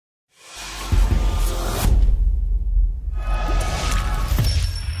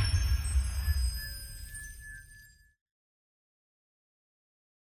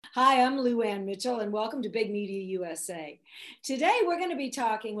Hi, I'm Lou Ann Mitchell, and welcome to Big Media USA. Today, we're going to be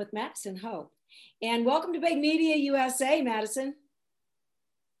talking with Madison Hope. And welcome to Big Media USA, Madison.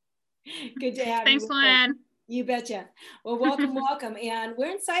 Good to have you Thanks, with us. Luann. You betcha. Well, welcome, welcome. And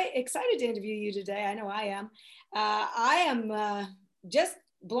we're excited to interview you today. I know I am. I am just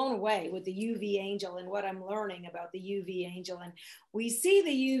blown away with the UV Angel and what I'm learning about the UV Angel. And we see the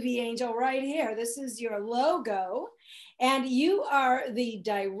UV Angel right here. This is your logo. And you are the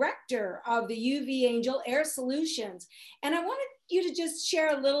director of the UV Angel Air Solutions. And I wanted you to just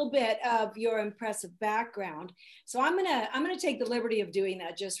share a little bit of your impressive background. So I'm gonna take the liberty of doing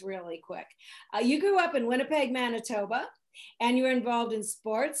that just really quick. You grew up in Winnipeg, Manitoba, and you were involved in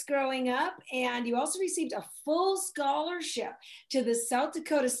sports growing up, and you also received a full scholarship to the South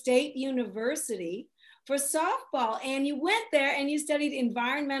Dakota State University for softball. And you went there and you studied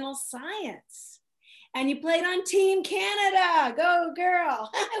environmental science. And you played on Team Canada. Go girl.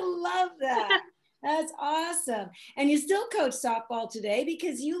 I love that. That's awesome. And you still coach softball today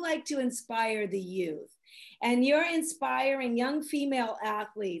because you like to inspire the youth. And you're inspiring young female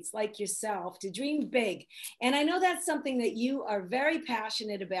athletes like yourself to dream big. And I know that's something that you are very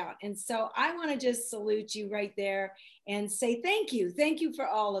passionate about. And so I want to just salute you right there and say thank you. Thank you for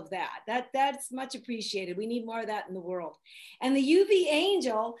all of that. That's much appreciated. We need more of that in the world. And the UV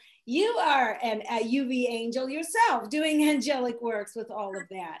Angel, you are a UV Angel yourself, doing angelic works with all of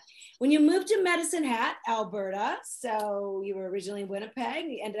that. When you moved to Medicine Hat, Alberta, so you were originally in Winnipeg,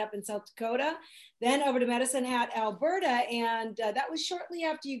 you ended up in South Dakota, then over to Medicine Hat, Alberta, and that was shortly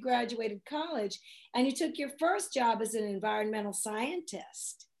after you graduated college, and you took your first job as an environmental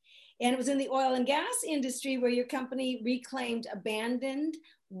scientist. And it was in the oil and gas industry where your company reclaimed abandoned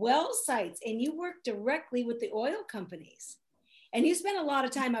well sites, and you worked directly with the oil companies. And you spent a lot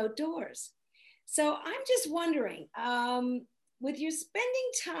of time outdoors. So I'm just wondering, with your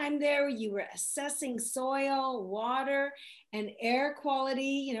spending time there, you were assessing soil, water, and air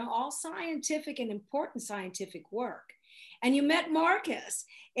quality, all scientific and important scientific work. And you met Marcus,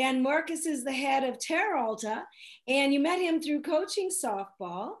 and Marcus is the head of TerraAlta, and you met him through coaching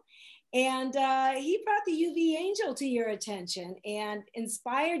softball. And he brought the UV Angel to your attention and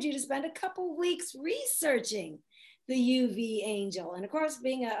inspired you to spend a couple weeks researching the UV Angel. And of course,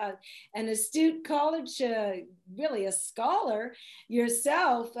 being an astute college, really a scholar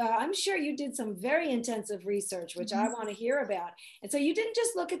yourself, I'm sure you did some very intensive research, which I want to hear about. And so you didn't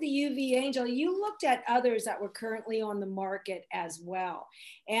just look at the UV Angel, you looked at others that were currently on the market as well.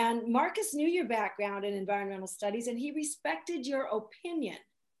 And Marcus knew your background in environmental studies, and he respected your opinion.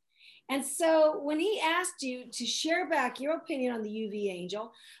 And so when he asked you to share back your opinion on the UV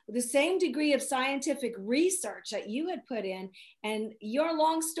Angel with the same degree of scientific research that you had put in, and your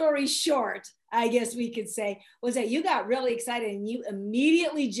long story short, I guess we could say, was that you got really excited and you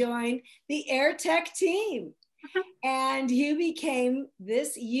immediately joined the AirTech team. And you became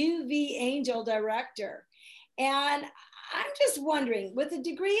this UV Angel director. And I'm just wondering, with a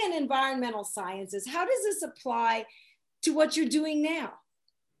degree in environmental sciences, how does this apply to what you're doing now?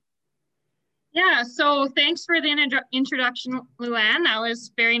 Yeah, so thanks for the introduction, Luann. That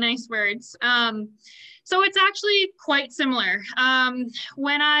was very nice words. So it's actually quite similar.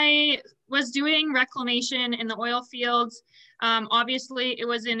 When I was doing reclamation in the oil fields, obviously it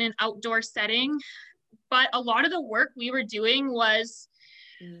was in an outdoor setting, but a lot of the work we were doing was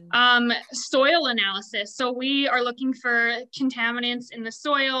soil analysis. So we are looking for contaminants in the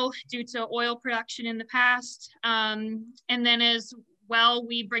soil due to oil production in the past. And then as well,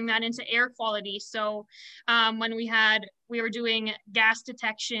 we bring that into air quality. So when we were doing gas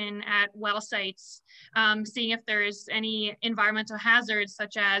detection at well sites, seeing if there's any environmental hazards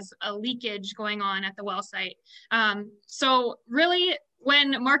such as a leakage going on at the well site. So really,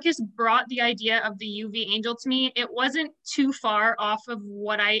 when Marcus brought the idea of the UV Angel to me, it wasn't too far off of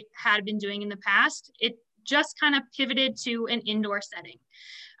what I had been doing in the past. It just kind of pivoted to an indoor setting.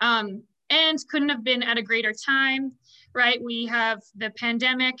 And couldn't have been at a greater time, right? We have the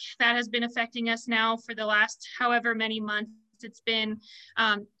pandemic that has been affecting us now for the last however many months it's been.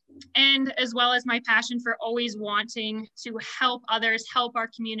 And as well as my passion for always wanting to help others, help our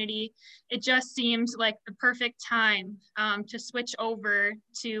community, it just seemed like the perfect time to switch over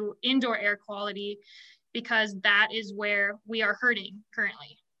to indoor air quality, because that is where we are hurting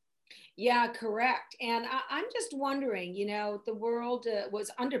currently. Yeah, correct. And I'm just wondering, the world was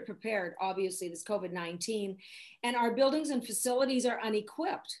underprepared, obviously, this COVID-19, and our buildings and facilities are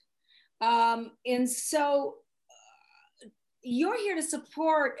unequipped. And so you're here to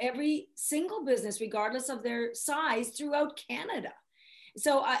support every single business, regardless of their size, throughout Canada.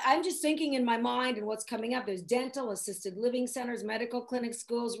 So I'm just thinking in my mind and what's coming up. There's dental, assisted living centers, medical clinics,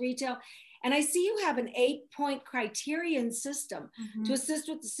 schools, retail. And I see you have an 8-point criterion system to assist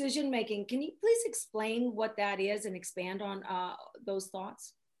with decision making. Can you please explain what that is and expand on those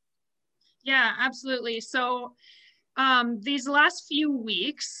thoughts? Yeah, absolutely. So these last few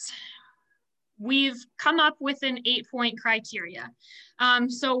weeks, we've come up with an 8-point criteria.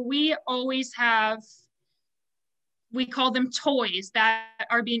 So we always have, we call them toys that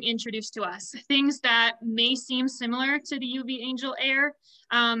are being introduced to us, things that may seem similar to the UV Angel Air,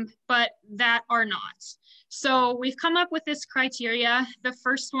 but that are not. So we've come up with this criteria, the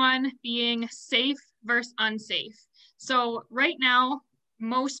first one being safe versus unsafe. So right now,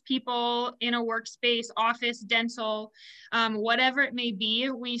 most people in a workspace, office, dental, whatever it may be,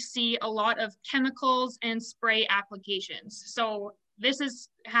 we see a lot of chemicals and spray applications. So this is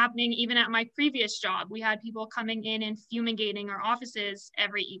happening even at my previous job. We had people coming in and fumigating our offices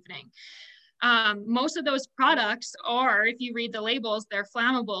every evening. Most of those products are, if you read the labels, they're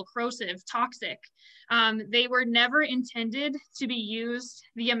flammable, corrosive, toxic. They were never intended to be used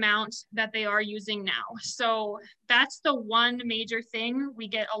the amount that they are using now. So that's the one major thing. We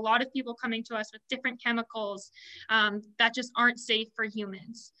get a lot of people coming to us with different chemicals that just aren't safe for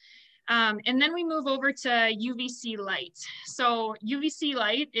humans. And then we move over to UVC light. So UVC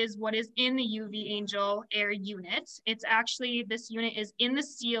light is what is in the UV Angel Air unit. It's actually, this unit is in the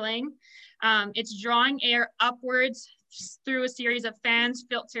ceiling. It's drawing air upwards through a series of fans,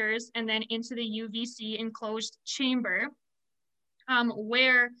 filters, and then into the UVC enclosed chamber,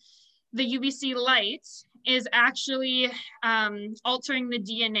 where the UVC light is actually altering the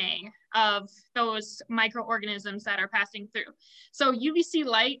DNA of those microorganisms that are passing through. So UVC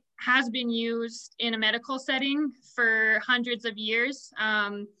light has been used in a medical setting for hundreds of years.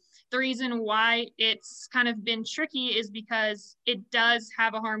 The reason why it's kind of been tricky is because it does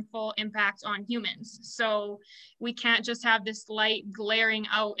have a harmful impact on humans. So we can't just have this light glaring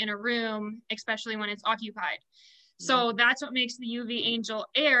out in a room, especially when it's occupied. So that's what makes the UV Angel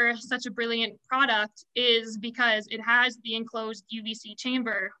Air such a brilliant product, is because it has the enclosed UVC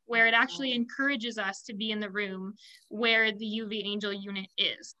chamber where it actually encourages us to be in the room where the UV Angel unit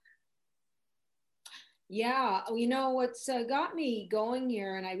is. Yeah, you know what's got me going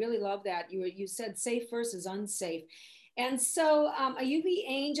here, and I really love that you said safe versus unsafe. And so a UV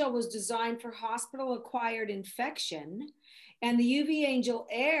Angel was designed for hospital-acquired infection, and the UV Angel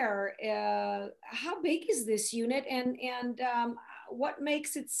Air. How big is this unit, and what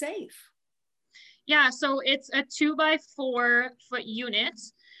makes it safe? Yeah, so it's a 2x4 foot unit.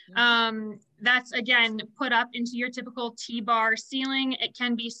 That's again put up into your typical T-bar ceiling. It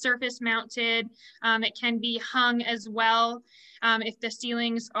can be surface mounted. It can be hung as well if the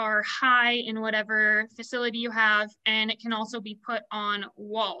ceilings are high in whatever facility you have, and it can also be put on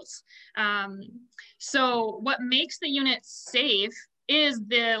walls. So what makes the unit safe is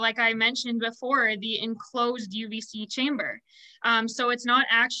the, like I mentioned before, the enclosed UVC chamber. So it's not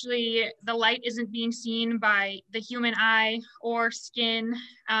actually, the light isn't being seen by the human eye or skin.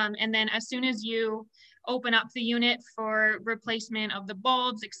 And then as soon as you open up the unit for replacement of the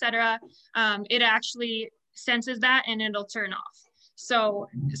bulbs, etc., it actually senses that and it'll turn off. So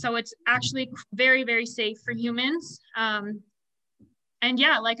it's actually very, very safe for humans. And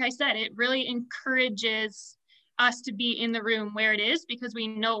yeah, like I said, it really encourages us to be in the room where it is, because we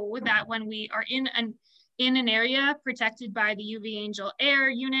know that when we are in an area protected by the UV Angel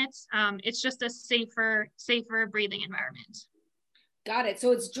Air units, it's just a safer breathing environment. Got it.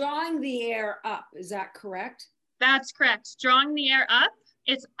 So it's drawing the air up. Is that correct? That's correct. Drawing the air up.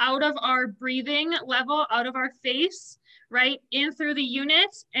 It's out of our breathing level, out of our face, right in through the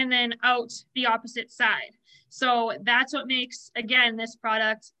unit, and then out the opposite side. So that's what makes, again, this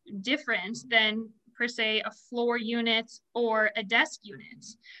product different than per se a floor unit or a desk unit,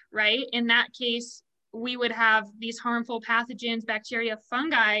 right? In that case, we would have these harmful pathogens, bacteria,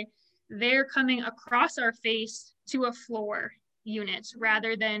 fungi, they're coming across our face to a floor unit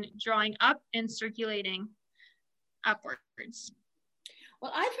rather than drawing up and circulating upwards.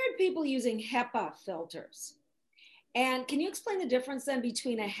 Well, I've heard people using HEPA filters. And can you explain the difference then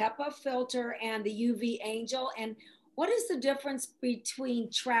between a HEPA filter and the UV Angel? And what is the difference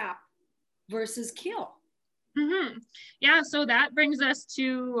between trap versus kill? Yeah, so that brings us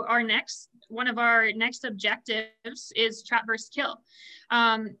to our one of our next objectives is trap versus kill.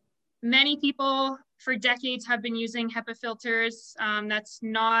 Many people for decades have been using HEPA filters. That's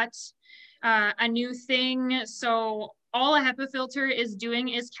not a new thing. So all a HEPA filter is doing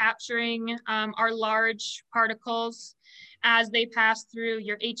is capturing our large particles as they pass through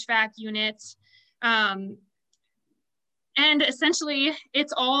your HVAC units. And essentially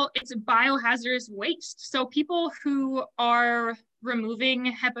it's biohazardous waste. So people who are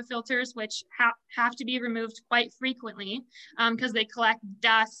removing HEPA filters, which have to be removed quite frequently because they collect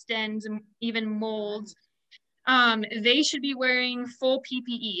dust and even mold, they should be wearing full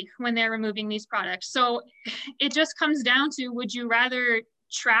PPE when they're removing these products. So it just comes down to, would you rather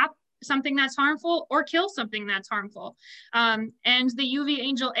trap something that's harmful or kill something that's harmful? And the UV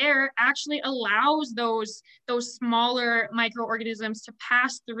Angel Air actually allows those smaller microorganisms to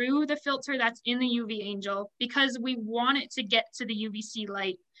pass through the filter that's in the UV Angel, because we want it to get to the UVC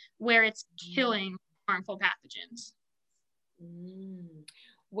light where it's killing harmful pathogens.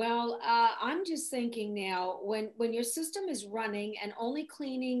 Well, I'm just thinking now, when your system is running and only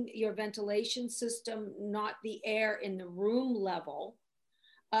cleaning your ventilation system, not the air in the room level,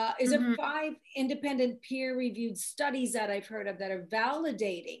 is it 5 independent peer-reviewed studies that I've heard of that are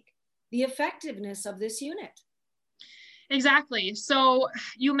validating the effectiveness of this unit? Exactly. So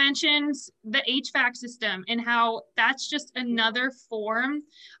you mentioned the HVAC system and how that's just another form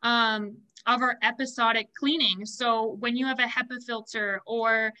of our episodic cleaning. So when you have a HEPA filter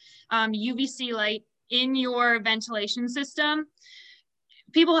or UVC light in your ventilation system,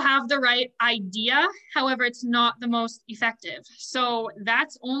 people have the right idea. However, it's not the most effective. So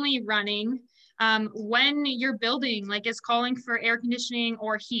that's only running when your building is calling for air conditioning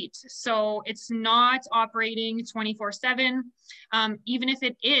or heat. So it's not operating 24/7. Even if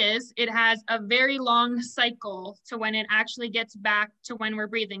it is, it has a very long cycle to when it actually gets back to when we're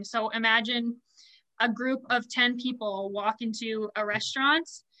breathing. So imagine a group of 10 people walk into a restaurant.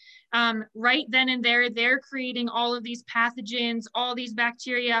 Right then and there, they're creating all of these pathogens, all these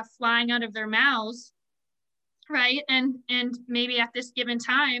bacteria flying out of their mouths, right? And maybe at this given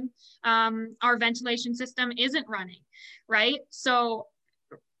time, our ventilation system isn't running, right? So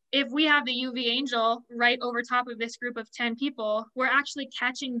if we have the UV Angel right over top of this group of 10 people, we're actually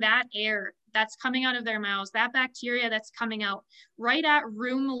catching that air that's coming out of their mouths, that bacteria that's coming out right at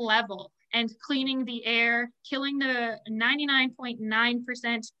room level, and cleaning the air, killing the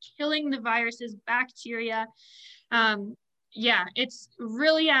 99.9%, killing the viruses, bacteria. Yeah, it's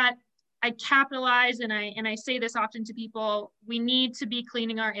really I capitalize and I say this often to people, we need to be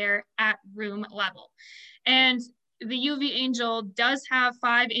cleaning our air at room level. And the UV Angel does have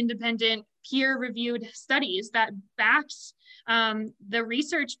 5 independent peer-reviewed studies that backs the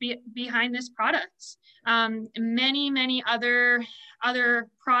research behind this product. Many other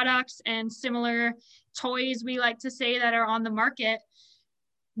products and similar toys, we like to say, that are on the market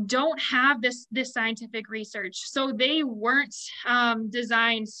don't have this scientific research. So they weren't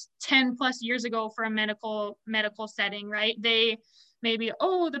designed 10 plus years ago for a medical setting, right? They maybe,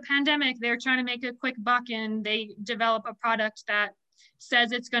 the pandemic, they're trying to make a quick buck and they develop a product that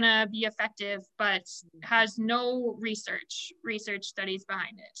says it's going to be effective, but has no research studies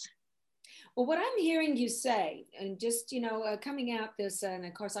behind it. Well, what I'm hearing you say, and just, coming at this, and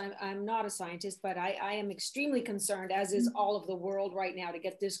of course, I'm not a scientist, but I am extremely concerned, as is all of the world right now, to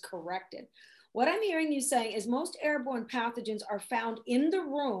get this corrected. What I'm hearing you saying is most airborne pathogens are found in the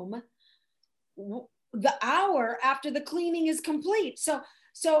room the hour after the cleaning is complete. So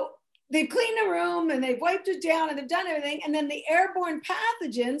they've cleaned the room and they've wiped it down and they've done everything. And then the airborne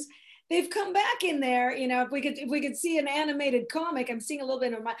pathogens, they've come back in there. If we could see an animated comic, I'm seeing a little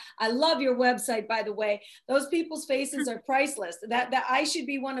bit of I love your website, by the way. Those people's faces are priceless. That I should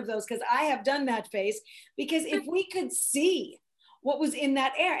be one of those, because I have done that face. Because if we could see what was in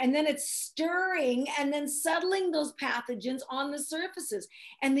that air, and then it's stirring and then settling those pathogens on the surfaces,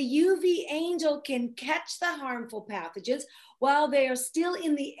 and the UV Angel can catch the harmful pathogens while they are still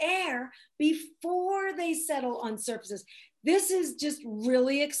in the air before they settle on surfaces. This is just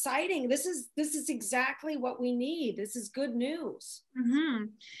really exciting. This is exactly what we need. This is good news. Mm-hmm.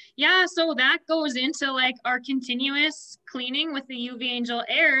 Yeah, so that goes into our continuous cleaning with the UV Angel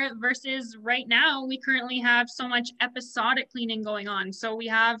Air versus right now we currently have so much episodic cleaning going on. So we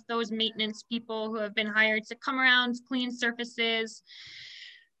have those maintenance people who have been hired to come around, clean surfaces,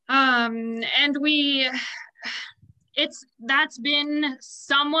 and that's been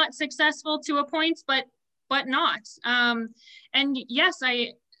somewhat successful to a point, but not. And yes,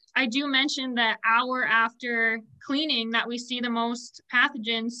 I do mention that hour after cleaning that we see the most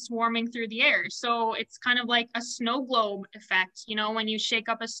pathogens swarming through the air. So it's kind of like a snow globe effect. When you shake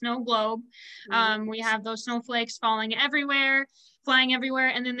up a snow globe, we have those snowflakes flying everywhere,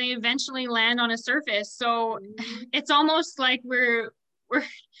 and then they eventually land on a surface. So it's almost like we're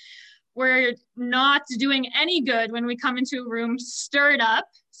not doing any good when we come into a room stirred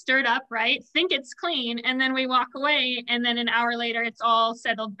up, right? Think it's clean, and then we walk away, and then an hour later it's all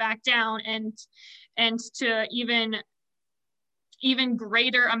settled back down, and to even even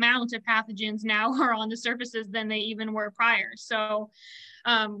greater amount of pathogens now are on the surfaces than they even were prior. So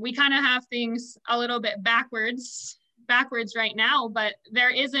we kind of have things a little bit backwards right now, but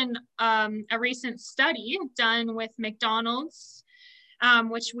there is a recent study done with McDonald's,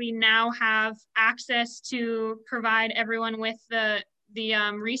 which we now have access to provide everyone with the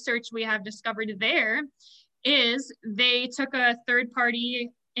research we have discovered there. Is they took a third-party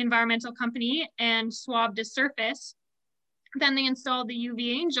environmental company and swabbed a surface. Then they installed the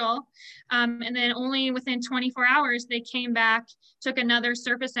UV Angel, and then only within 24 hours, they came back, took another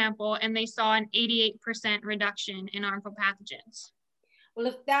surface sample, and they saw an 88% reduction in harmful pathogens. Well,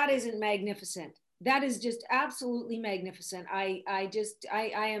 if that isn't magnificent, that is just absolutely magnificent. I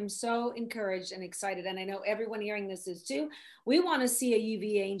am so encouraged and excited. And I know everyone hearing this is too. We want to see a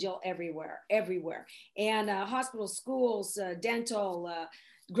UV Angel everywhere. And hospitals, schools, dental,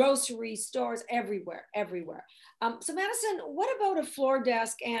 grocery stores, everywhere. So Madison, what about a floor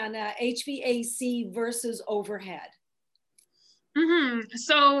desk and HVAC versus overhead?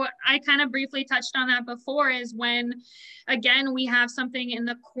 So I kind of briefly touched on that before, is when, again, we have something in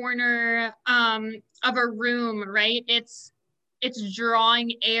the corner of a room, right? It's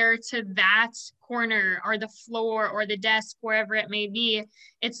drawing air to that corner or the floor or the desk, wherever it may be.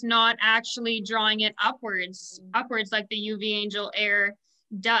 It's not actually drawing it upwards like the UV Angel air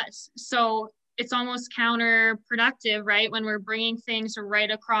does. So it's almost counterproductive, right? When we're bringing things right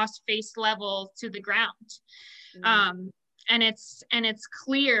across face level to the ground. And it's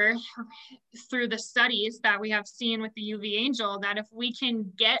clear through the studies that we have seen with the UV Angel that if we can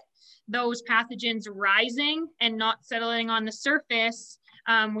get those pathogens rising and not settling on the surface,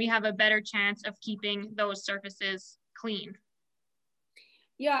 we have a better chance of keeping those surfaces clean.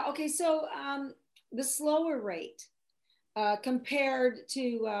 Yeah, okay, so the slower rate compared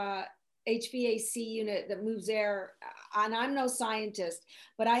to HVAC unit that moves air, and I'm no scientist,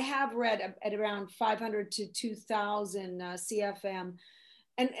 but I have read at around 500 to 2000 CFM.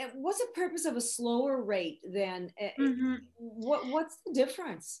 And what's the purpose of a slower rate then? What's the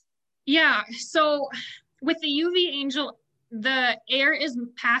difference? Yeah, so with the UV Angel, the air is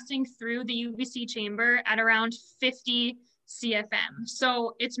passing through the UVC chamber at around 50 CFM.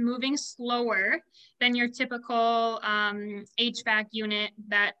 So it's moving slower than your typical HVAC unit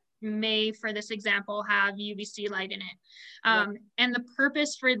that may, for this example, have UVC light in it. And the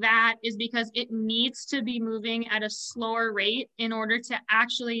purpose for that is because it needs to be moving at a slower rate in order to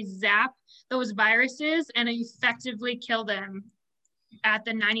actually zap those viruses and effectively kill them at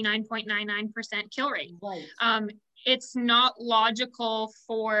the 99.99% kill rate. Right. It's not logical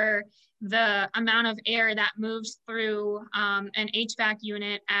for the amount of air that moves through an HVAC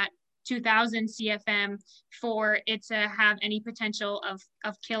unit at 2000 CFM for it to have any potential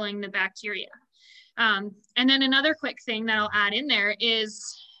of killing the bacteria. And then another quick thing that I'll add in there is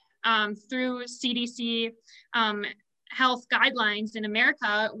through CDC health guidelines in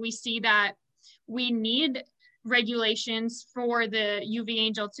America, we see that we need regulations for the UV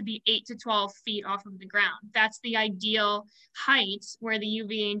Angel to be 8 to 12 feet off of the ground. That's the ideal height where the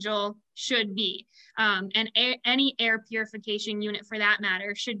UV Angel should be. And any air purification unit, for that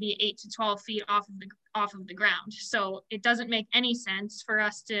matter, should be 8 to 12 feet off of the ground. So it doesn't make any sense for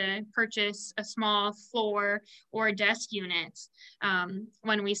us to purchase a small floor or desk unit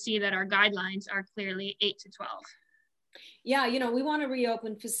when we see that our guidelines are clearly 8 to 12. Yeah, we want to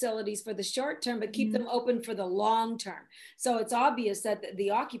reopen facilities for the short term, but keep them open for the long term. So it's obvious that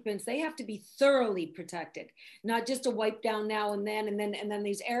the occupants, they have to be thoroughly protected, not just a wipe down now and then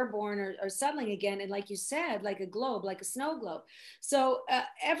these airborne are settling again. And like you said, like a globe, like a snow globe. So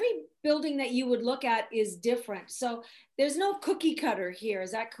every building that you would look at is different. So there's no cookie cutter here.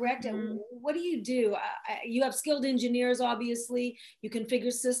 Is that correct? What do? You have skilled engineers, obviously. You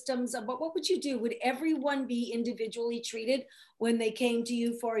configure systems. But what would you do? Would everyone be individually treated when they came to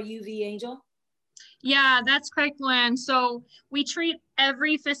you for a UV Angel? Yeah, that's correct, Luann. So we treat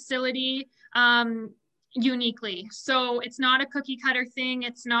every facility uniquely. So it's not a cookie cutter thing.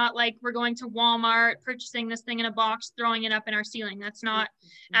 It's not like we're going to Walmart, purchasing this thing in a box, throwing it up in our ceiling. That's not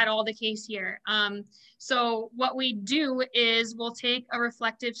at all the case here. So what we do is we'll take a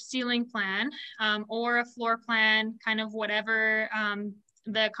reflective ceiling plan or a floor plan, kind of whatever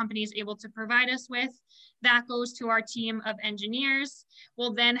the company is able to provide us with. That goes to our team of engineers.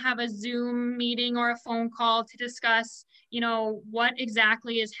 We'll then have a Zoom meeting or a phone call to discuss, what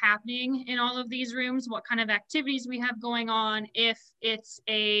exactly is happening in all of these rooms, what kind of activities we have going on. If it's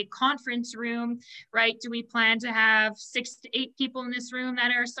a conference room, right, do we plan to have 6 to 8 people in this room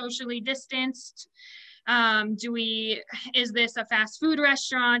that are socially distanced? Is this a fast food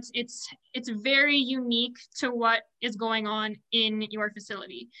restaurant? It's very unique to what is going on in your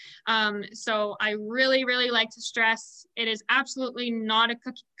facility. So I really, really like to stress, it is absolutely not a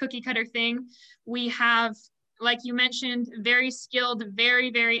cookie cutter thing. We have, like you mentioned, very skilled,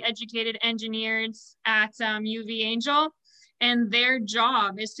 very, very educated engineers at UV Angel. And their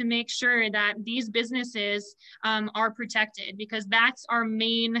job is to make sure that these businesses are protected, because that's our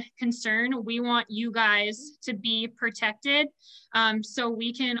main concern. We want you guys to be protected so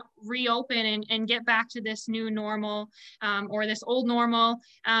we can reopen and get back to this new normal or this old normal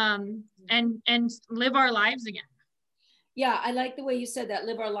and live our lives again. Yeah, I like the way you said that,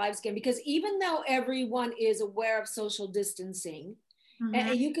 live our lives again, because even though everyone is aware of social distancing,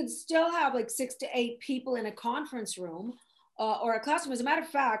 and you could still have like 6 to 8 people in a conference room or a classroom. As a matter of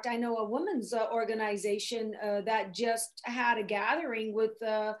fact, I know a women's organization that just had a gathering with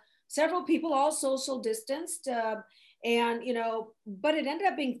several people, all social distanced, and but it ended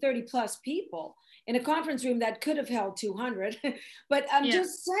up being 30 plus people in a conference room that could have held 200. But I'm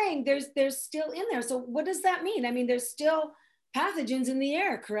just saying, there's still in there. So what does that mean? I mean, there's still pathogens in the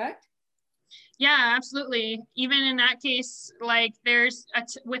air, correct? Yeah, absolutely. Even in that case, like there's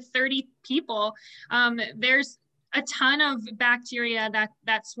with 30 people, there's a ton of bacteria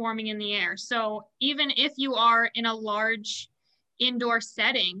that's swarming in the air. So even if you are in a large indoor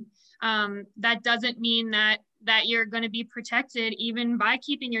setting, that doesn't mean that you're going to be protected even by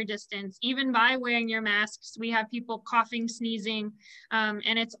keeping your distance, even by wearing your masks. We have people coughing, sneezing,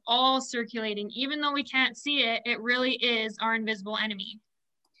 and it's all circulating. Even though we can't see it, it really is our invisible enemy.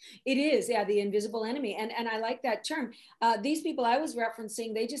 It is, yeah, the invisible enemy. And I like that term. These people I was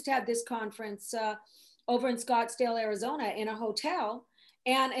referencing, they just had this conference over in Scottsdale, Arizona, in a hotel.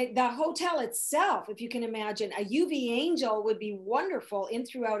 And the hotel itself, if you can imagine, a UV Angel would be wonderful in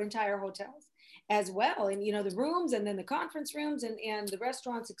throughout entire hotels as well. And, the rooms, and then the conference rooms, and the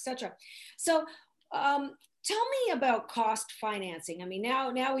restaurants, etc. So tell me about cost financing. I mean,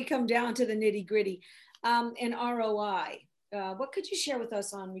 now we come down to the nitty gritty and ROI. What could you share with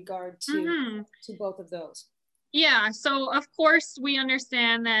us on regard to both of those? Yeah, so of course we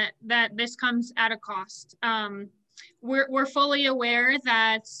understand that this comes at a cost. We're fully aware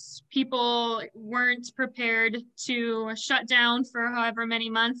that people weren't prepared to shut down for however many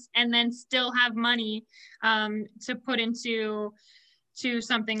months and then still have money to put into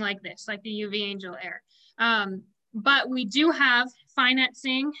something like this, like the UV Angel Air. But we do have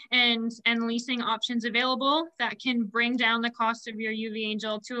financing and leasing options available that can bring down the cost of your UV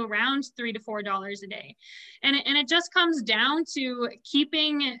Angel to around $3 to $4 a day. And it just comes down to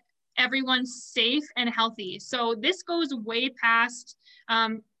keeping everyone safe and healthy. So this goes way past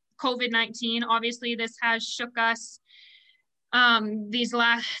COVID-19. Obviously, this has shook us these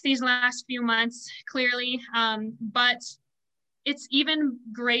last few months, clearly, but it's even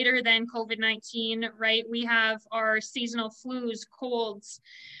greater than COVID-19, right? We have our seasonal flus, colds,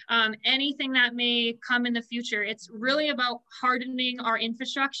 anything that may come in the future. It's really about hardening our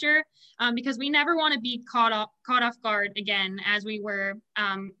infrastructure because we never want to be caught off guard again as we were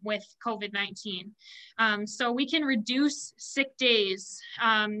with COVID-19. So we can reduce sick days,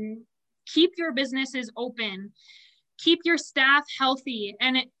 keep your businesses open, keep your staff healthy,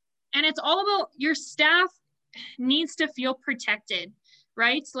 and it's all about your staff needs to feel protected,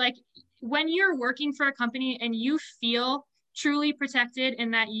 right? Like when you're working for a company and you feel truly protected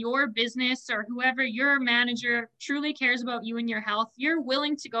and that your business or whoever your manager truly cares about you and your health, you're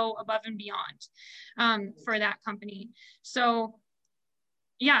willing to go above and beyond for that company. So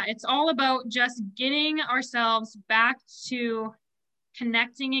yeah, it's all about just getting ourselves back to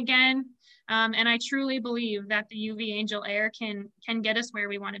connecting again. And I truly believe that the UV Angel Air can get us where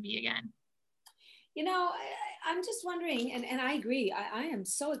we want to be again. I'm just wondering, and I agree, I am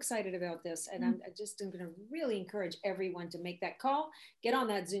so excited about this, and I'm going to really encourage everyone to make that call, get on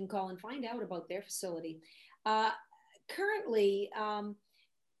that Zoom call, and find out about their facility. Currently,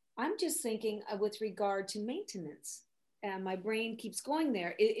 I'm just thinking with regard to maintenance, and my brain keeps going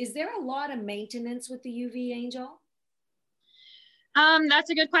there. Is there a lot of maintenance with the UV Angel?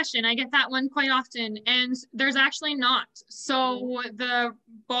 That's a good question. I get that one quite often, and there's actually not. So the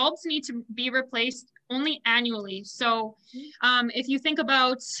bulbs need to be replaced only annually. So if you think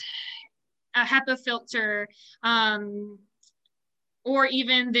about a HEPA filter, or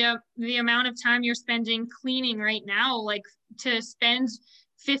even the amount of time you're spending cleaning right now, like to spend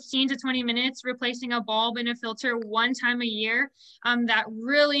 15 to 20 minutes replacing a bulb in a filter one time a year, that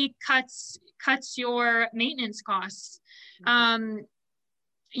really cuts your maintenance costs.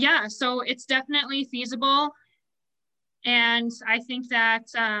 Yeah, so it's definitely feasible. And I think that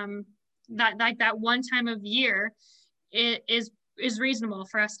that like that one time of year is reasonable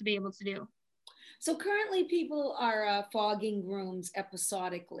for us to be able to do. So currently people are fogging rooms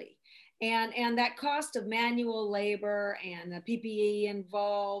episodically, and that cost of manual labor and the PPE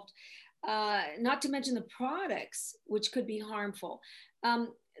involved, not to mention the products, which could be harmful.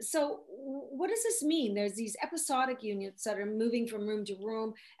 So what does this mean? There's these episodic units that are moving from room to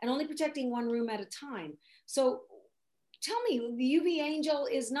room and only protecting one room at a time. So tell me, the UV Angel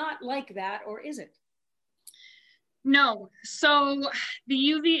is not like that, or is it? No. So the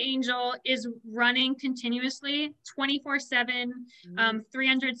UV Angel is running continuously 24/7,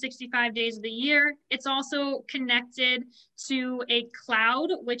 365 days of the year. It's also connected to a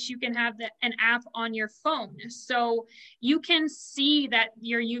cloud, which you can have an app on your phone. So you can see that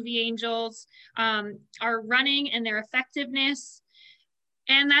your UV Angels are running and their effectiveness.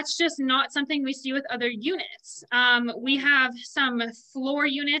 And that's just not something we see with other units. We have some floor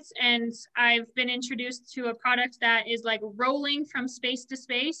units, and I've been introduced to a product that is like rolling from space to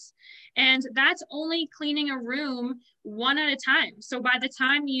space. And that's only cleaning a room one at a time. So by the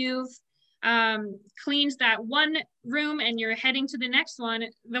time you've cleaned that one room and you're heading to the next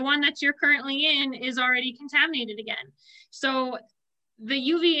one, the one that you're currently in is already contaminated again. So the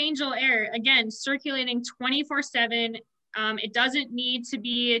UV Angel Air, again, circulating 24/7. It doesn't need to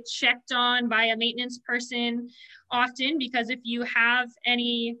be checked on by a maintenance person often, because if you have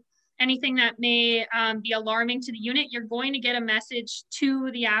anything that may be alarming to the unit, you're going to get a message to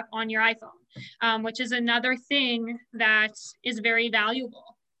the app on your iPhone, which is another thing that is very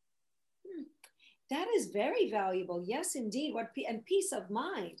valuable. That is very valuable. Yes, indeed. And peace of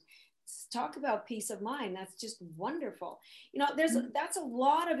mind. Talk about peace of mind. That's just wonderful. You know, that's a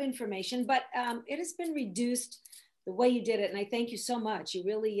lot of information, but it has been reduced the way you did it. And I thank you so much. You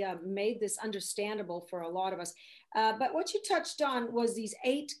really made this understandable for a lot of us. But what you touched on was these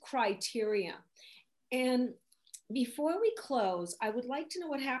 8 criteria. And before we close, I would like to know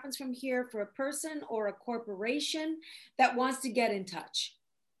what happens from here for a person or a corporation that wants to get in touch.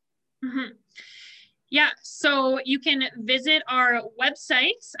 Mm-hmm. Yeah, so you can visit our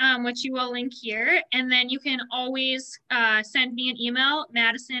website, which you will link here, and then you can always send me an email,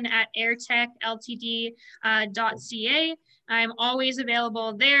 madison@airtechltd.ca. I'm always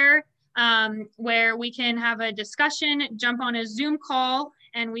available there, where we can have a discussion, jump on a Zoom call,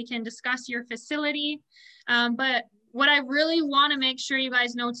 and we can discuss your facility. But what I really want to make sure you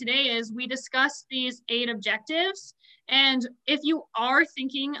guys know today is we discussed these 8 objectives. And if you are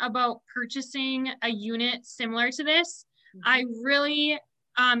thinking about purchasing a unit similar to this, I really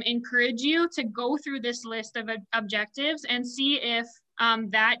encourage you to go through this list of objectives and see if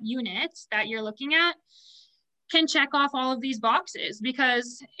that unit that you're looking at can check off all of these boxes.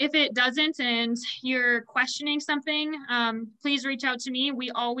 Because if it doesn't and you're questioning something, please reach out to me.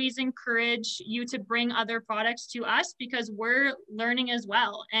 We always encourage you to bring other products to us because we're learning as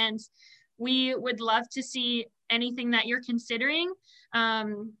well. And we would love to see anything that you're considering.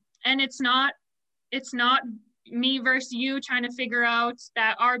 And it's not me versus you trying to figure out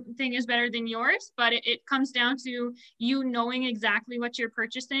that our thing is better than yours, but it comes down to you knowing exactly what you're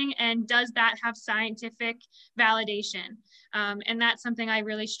purchasing and does that have scientific validation. And that's something I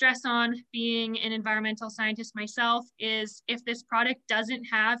really stress on, being an environmental scientist myself, is if this product doesn't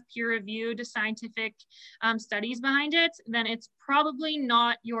have peer-reviewed scientific studies behind it, then it's probably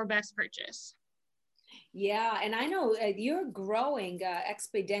not your best purchase. Yeah, and I know you're growing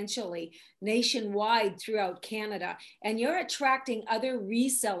exponentially nationwide throughout Canada, and you're attracting other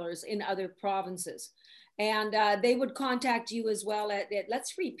resellers in other provinces. And they would contact you as well.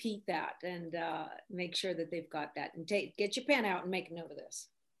 Let's repeat that and make sure that they've got that. And get your pen out and make a note of this.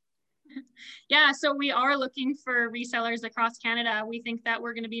 Yeah, so we are looking for resellers across Canada. We think that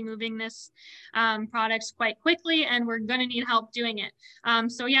we're going to be moving this product quite quickly, and we're going to need help doing it.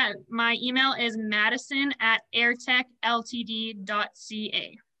 So yeah, my email is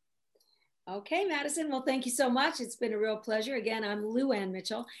madison@airtechltd.ca. Okay, Madison. Well, thank you so much. It's been a real pleasure. Again, I'm Lou Ann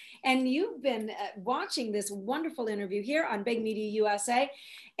Mitchell, and you've been watching this wonderful interview here on Big Media USA,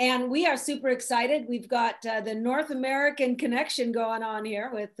 and we are super excited. We've got the North American connection going on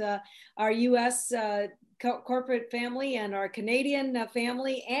here with our U.S. corporate family and our Canadian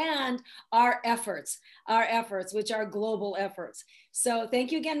family and our efforts, which are global efforts. So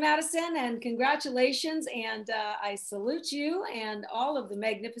thank you again, Madison, and congratulations. And I salute you and all of the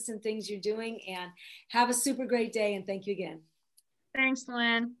magnificent things you're doing, and have a super great day. And thank you again. Thanks,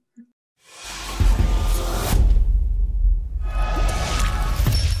 Luann.